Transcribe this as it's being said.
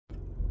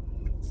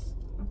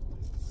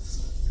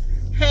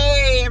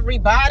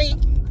everybody?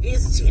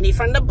 It's Jenny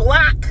from the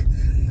block.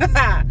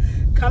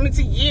 Coming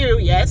to you,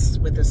 yes,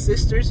 with a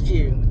sister's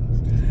view.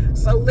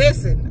 So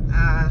listen,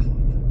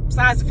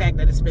 besides the fact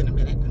that it's been a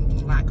minute,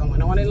 a lot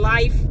going on in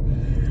life,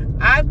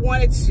 I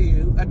wanted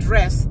to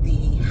address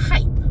the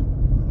hype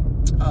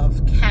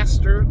of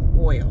castor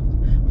oil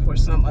for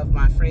some of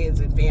my friends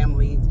and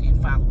family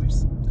and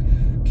followers.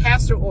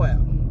 Castor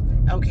oil.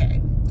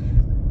 Okay.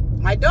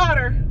 My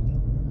daughter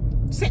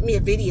sent me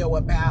a video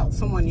about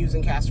someone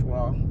using castor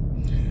oil,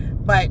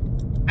 but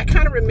I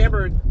kind of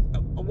remembered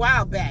a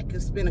while back,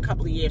 it's been a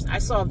couple of years, I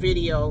saw a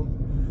video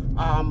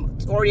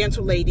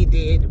Oriental lady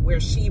did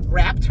where she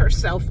wrapped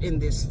herself in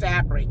this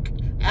fabric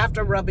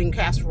after rubbing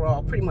castor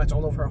oil pretty much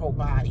all over her whole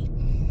body.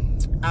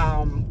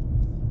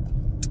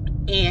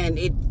 And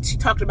she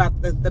talked about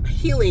the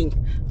healing,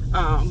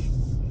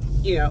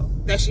 you know,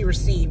 that she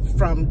received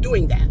from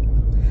doing that.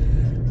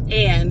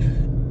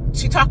 And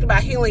she talked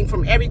about healing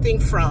from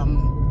everything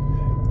from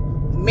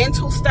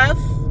mental stuff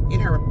in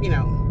her, you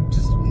know,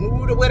 just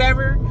mood or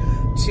whatever,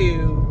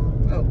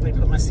 to, oh, let me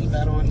put my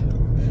seatbelt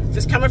on.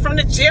 Just coming from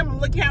the gym, I'm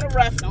looking kind of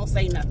rough, don't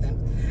say nothing.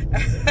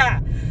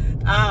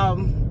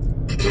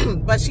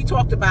 But she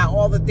talked about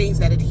all the things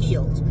that it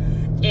healed.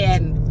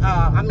 And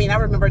I mean, I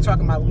remember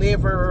talking about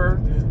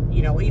liver,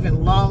 you know,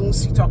 even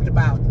lungs. She talked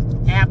about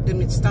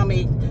abdomen,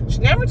 stomach. She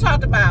never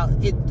talked about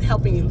it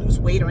helping you lose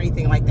weight or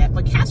anything like that.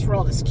 But castor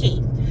oil is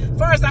king. As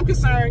far as I'm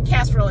concerned,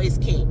 castor oil is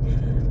king.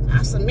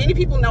 So many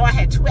people know I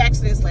had 2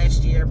 accidents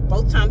last year.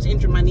 Both times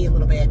injured my knee a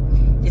little bit.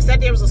 They said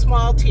there was a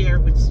small tear,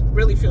 which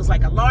really feels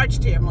like a large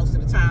tear most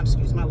of the time.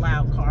 Excuse my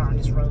loud car on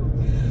this road.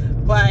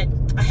 But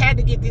I had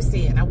to get this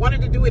in. I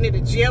wanted to do it in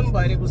the gym,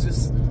 but it was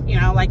just, you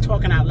know, like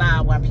talking out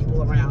loud while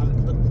people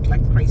around look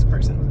like a crazy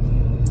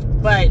person.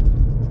 But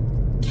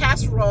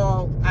castor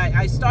oil,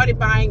 I started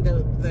buying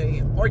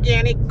the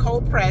organic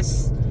cold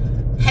press,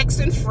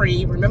 hexen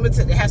free. Remember,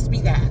 it has to be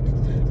that.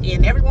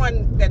 And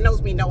everyone that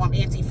knows me know I'm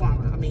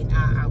anti-pharma. I mean,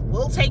 I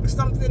will take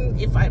something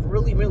if I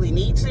really, really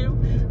need to,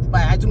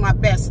 but I do my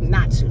best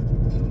not to.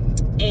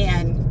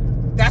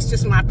 And that's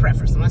just my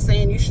preference. I'm not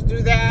saying you should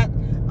do that.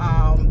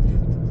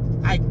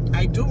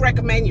 I do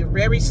recommend you're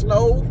very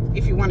slow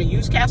if you want to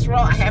use castor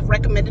oil. I have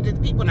recommended it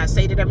to people, and I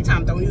say that every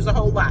time. Don't use a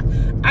whole lot.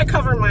 I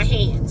cover my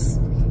hands.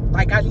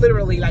 Like, I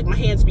literally, like, my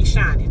hands be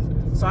shining.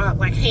 So I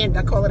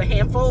call it a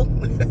handful,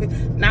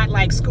 not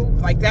like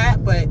scoop like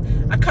that, but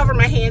I cover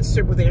my hands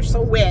to where they're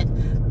so wet,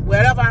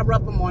 whatever I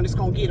rub them on, it's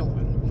gonna get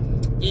on.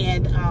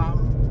 And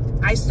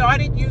I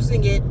started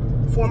using it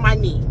for my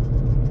knee,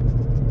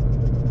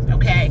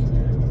 okay?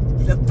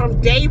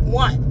 From day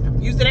one,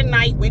 I used it at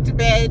night, went to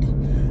bed,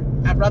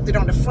 I rubbed it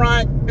on the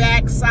front,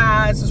 back,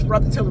 sides, just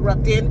rubbed it till it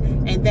rubbed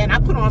in, and then I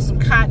put on some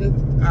cotton,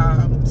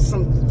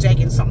 some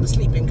jeggings, something to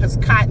sleep in, because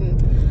cotton,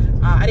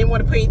 I didn't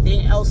want to put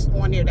anything else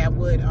on there that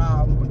would,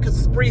 because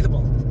it's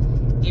breathable.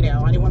 You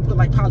know, I didn't want to put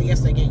like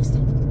polyester against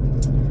it.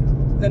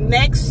 The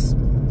next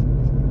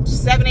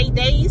 7-8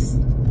 days,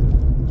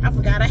 I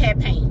forgot I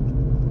had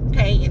pain.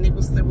 Okay, and it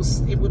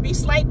would be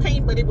slight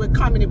pain, but it would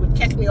come and it would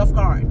catch me off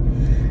guard.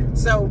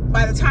 So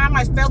by the time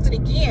I felt it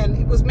again,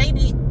 it was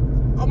maybe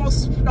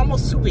almost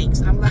 2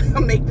 weeks. I'm not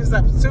gonna make this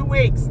up. 2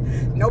 weeks,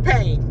 no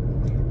pain.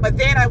 But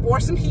then I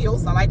wore some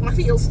heels. I like my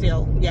heels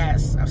still.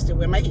 Yes, I still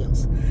wear my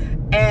heels.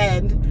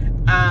 And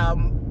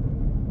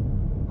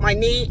my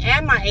knee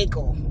and my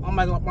ankle on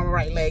my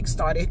right leg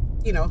started,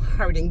 you know,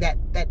 hurting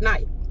that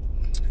night.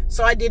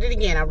 So I did it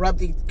again. I rubbed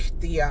the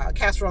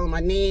castor oil on my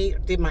knee,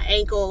 did my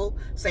ankle,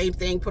 same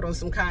thing, put on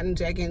some cotton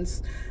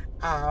jeggings,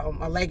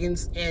 my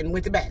leggings, and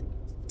went to bed.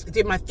 I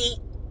did my feet,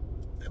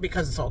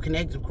 because it's all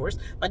connected, of course,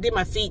 but I did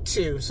my feet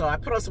too. So I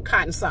put on some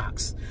cotton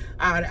socks.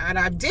 And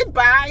I did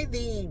buy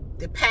the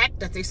pack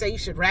that they say you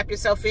should wrap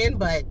yourself in,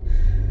 but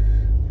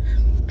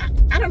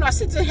I don't know, I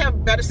seem to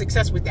have better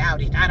success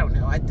without it. I don't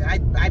know.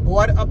 I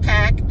bought a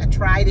pack, I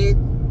tried it.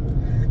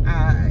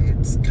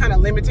 It's kind of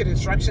limited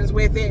instructions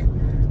with it,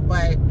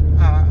 but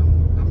I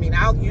mean,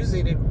 I'll use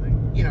it if,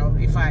 you know,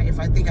 if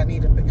I think I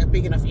need a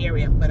big enough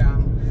area. But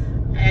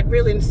I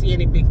really didn't see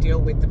any big deal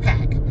with the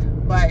pack.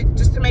 But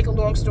just to make a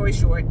long story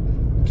short,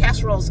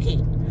 castor oil is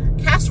key.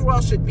 Castor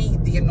oil should be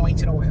the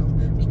anointed oil,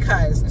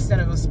 because instead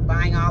of us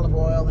buying olive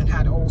oil and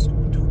how the old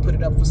school do, put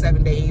it up for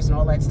 7 days and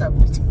all that stuff,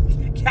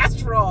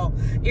 castor oil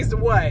is the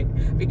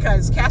one.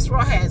 Because castor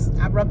oil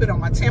I rub it on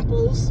my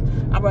temples,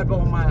 I rub it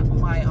on my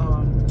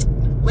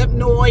lymph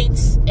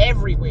nodes,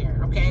 everywhere,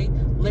 okay?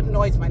 Lymph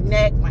nodes, my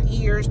neck, my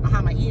ears,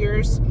 behind my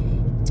ears,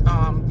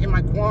 in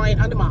my groin,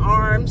 under my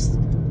arms.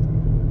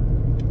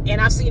 And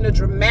I've seen a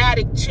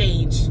dramatic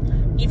change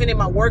even in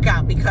my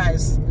workout,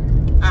 because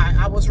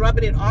I was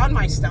rubbing it on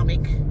my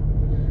stomach,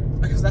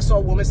 because I saw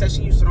a woman said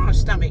she used it on her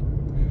stomach.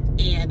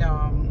 And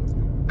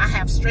I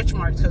have stretch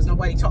marks because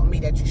nobody taught me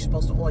that you're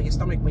supposed to oil your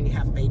stomach when you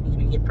have a baby, when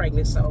you get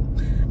pregnant. So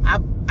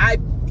I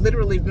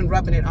literally been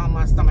rubbing it on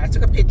my stomach. I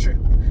took a picture.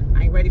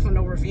 I ain't ready for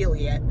no reveal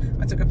yet.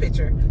 I took a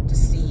picture to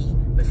see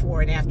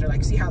before and after,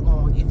 like see how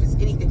long, if it's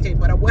anything to.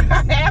 But what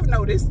I have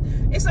noticed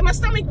is that my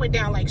stomach went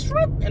down like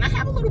shrimp, and I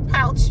have a little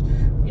pouch,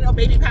 you know,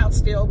 baby pouch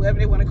still, whatever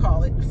they want to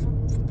call it,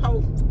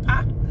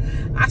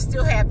 I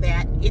still have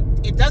that.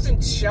 It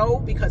doesn't show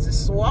because it's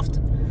soft,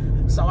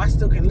 so I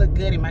still can look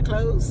good in my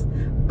clothes,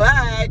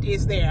 but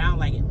it's there. I don't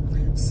like it.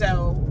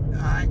 So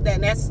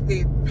then that's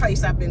the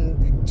place I've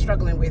been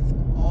struggling with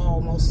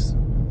almost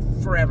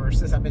forever,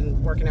 since I've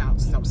been working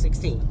out since I was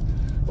 16.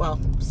 Well,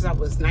 since I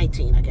was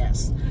 19, I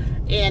guess.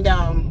 And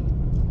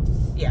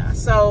yeah,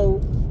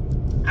 so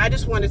I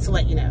just wanted to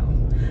let you know,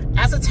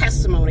 as a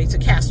testimony to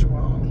castor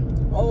oil,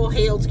 all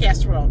hail to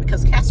castor oil,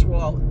 because castor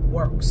oil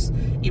works.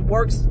 It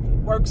works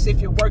if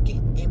you're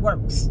working. It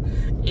works.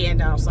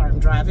 And sorry, I'm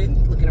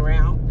driving, looking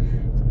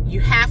around. You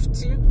have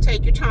to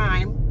take your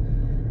time.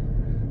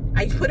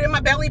 I put it in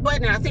my belly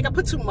button, and I think I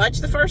put too much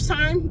the first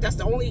time. That's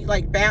the only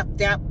like bad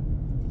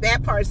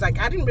part. Is like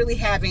I didn't really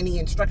have any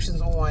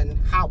instructions on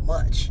how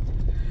much,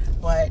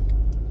 but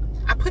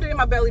I put it in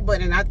my belly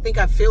button, and I think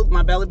I filled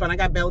my belly button. I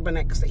got belly button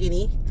next to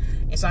any,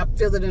 and so I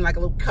filled it in like a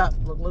little cup,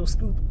 a little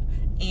scoop,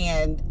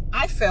 and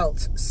I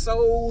felt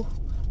so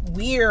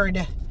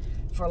weird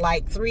for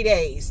like 3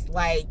 days.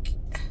 Like,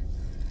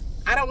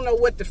 I don't know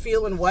what the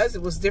feeling was.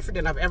 It was different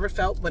than I've ever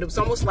felt, but it was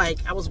almost like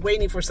I was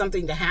waiting for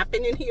something to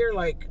happen in here,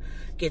 like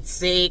get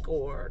sick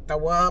or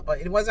throw up.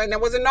 It wasn't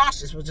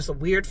nauseous. It was just a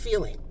weird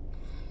feeling.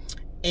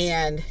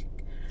 And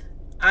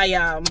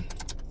I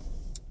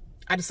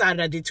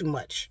decided I did too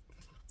much.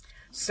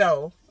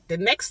 So the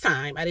next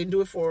time, I didn't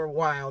do it for a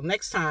while.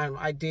 Next time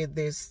I did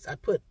this, I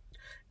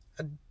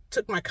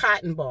took my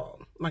cotton ball,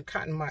 my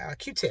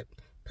Q-tip,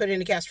 put it in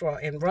the castor oil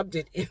and rubbed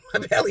it in my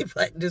belly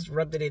button. Just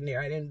rubbed it in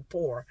there. I didn't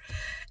pour.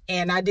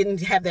 And I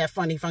didn't have that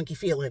funny, funky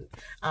feeling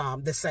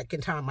the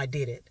second time I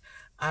did it.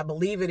 I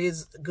believe it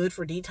is good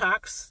for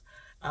detox.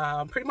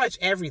 Pretty much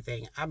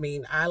everything. I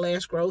mean,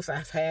 eyelash growth,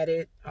 I've had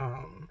it.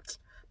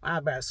 My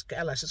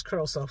eyelashes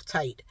curl so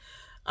tight.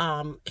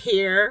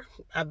 Hair,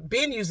 I've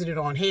been using it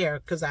on hair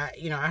because I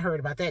heard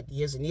about that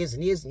years and years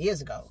and years and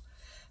years ago.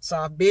 So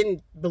I've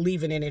been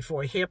believing in it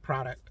for a hair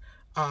product.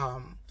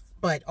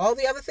 But all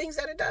the other things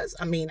that it does,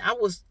 I mean, I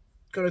was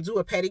going to do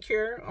a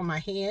pedicure on my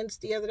hands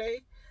the other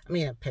day. I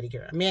mean, a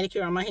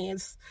manicure on my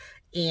hands.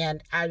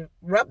 And I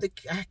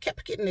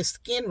kept getting this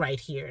skin right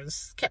here. And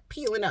it kept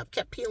peeling up.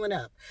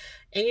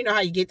 And you know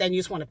how you get that and you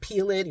just want to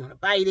peel it, you want to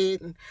bite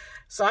it. And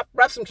so I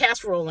rubbed some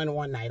castor oil in it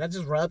one night. I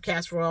just rubbed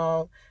castor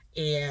oil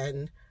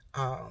and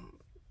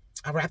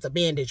I wrapped a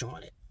bandage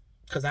on it.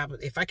 Because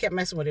if I kept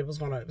messing with it, it was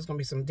gonna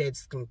be some dead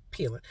skin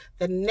peeling.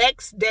 The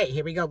next day,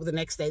 here we go with the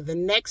next day. The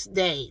next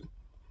day,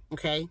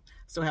 okay,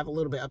 still have a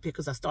little bit up here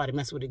because I started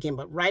messing with it again.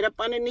 But right up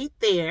underneath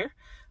there,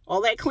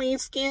 all that clean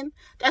skin,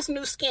 that's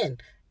new skin.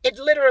 It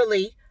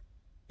literally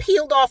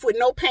peeled off with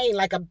no pain,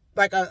 like a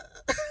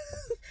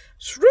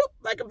shroop,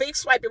 like a big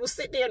swipe. It was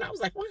sitting there, and I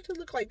was like, why does it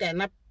look like that?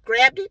 And I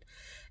grabbed it,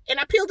 and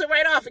I peeled it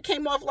right off. It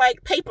came off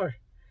like paper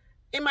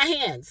in my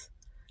hands.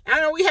 I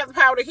know we have the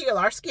power to heal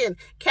our skin.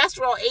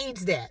 Castor oil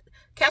aids that.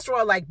 Castor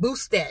oil like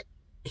boosts that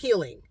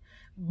healing.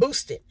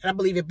 Boost it. And I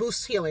believe it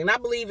boosts healing. And I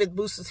believe it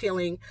boosts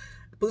healing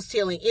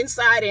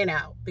inside and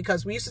out.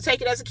 Because we used to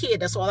take it as a kid.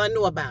 That's all I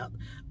knew about.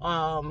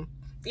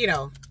 You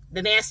know,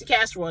 the nasty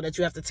castor oil that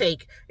you have to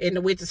take in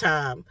the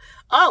wintertime.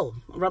 Oh,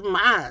 I'm rubbing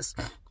my eyes.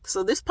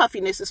 So this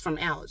puffiness is from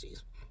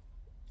allergies.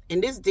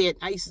 And this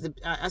I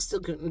still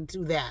couldn't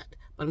do that.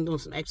 But I'm doing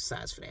some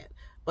exercise for that.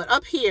 But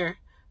up here,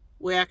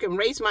 where I can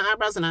raise my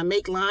eyebrows and I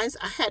make lines,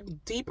 I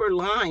had deeper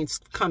lines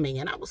coming.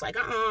 And I was like,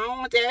 I don't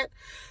want that.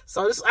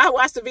 So I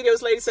watched the video.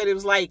 This lady said it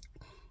was like,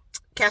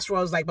 castor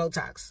oil is like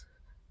Botox.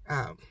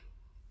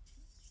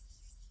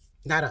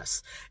 Not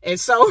us. And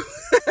so I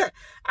was like,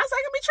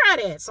 let me try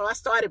that. So I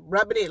started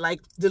rubbing it, like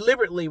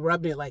deliberately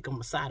rubbing it like on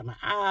the side of my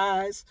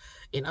eyes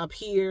and up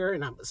here.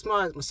 And I'm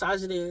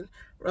massage it in,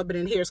 rub it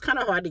in here. It's kind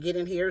of hard to get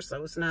in here.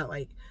 So it's not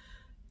like,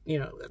 you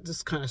know,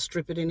 just kind of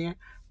strip it in there.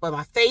 But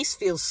my face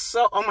feels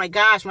so, oh my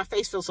gosh, my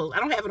face feels so, I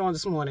don't have it on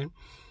this morning.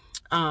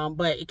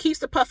 But it keeps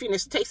the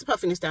puffiness, it takes the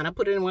puffiness down. I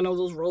put it in one of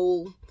those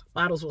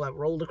bottles where I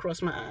rolled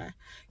across my eye.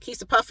 Keeps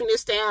the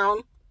puffiness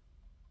down.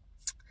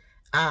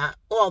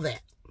 All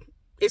that.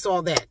 It's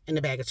all that in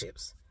the bag of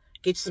chips.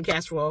 Get you some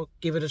castor oil,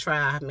 give it a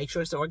try. Make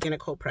sure it's the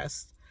organic cold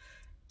press.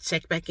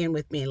 Check back in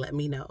with me and let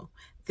me know.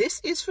 This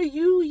is for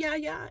you,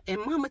 Yaya and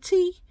Mama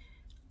T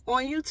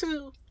on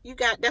YouTube.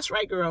 That's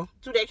right, girl.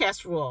 Do that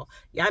castor oil.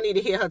 Y'all need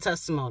to hear her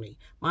testimony.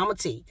 Mama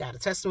T got a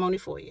testimony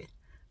for you.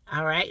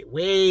 All right?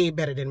 Way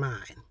better than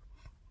mine.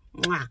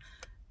 Mwah.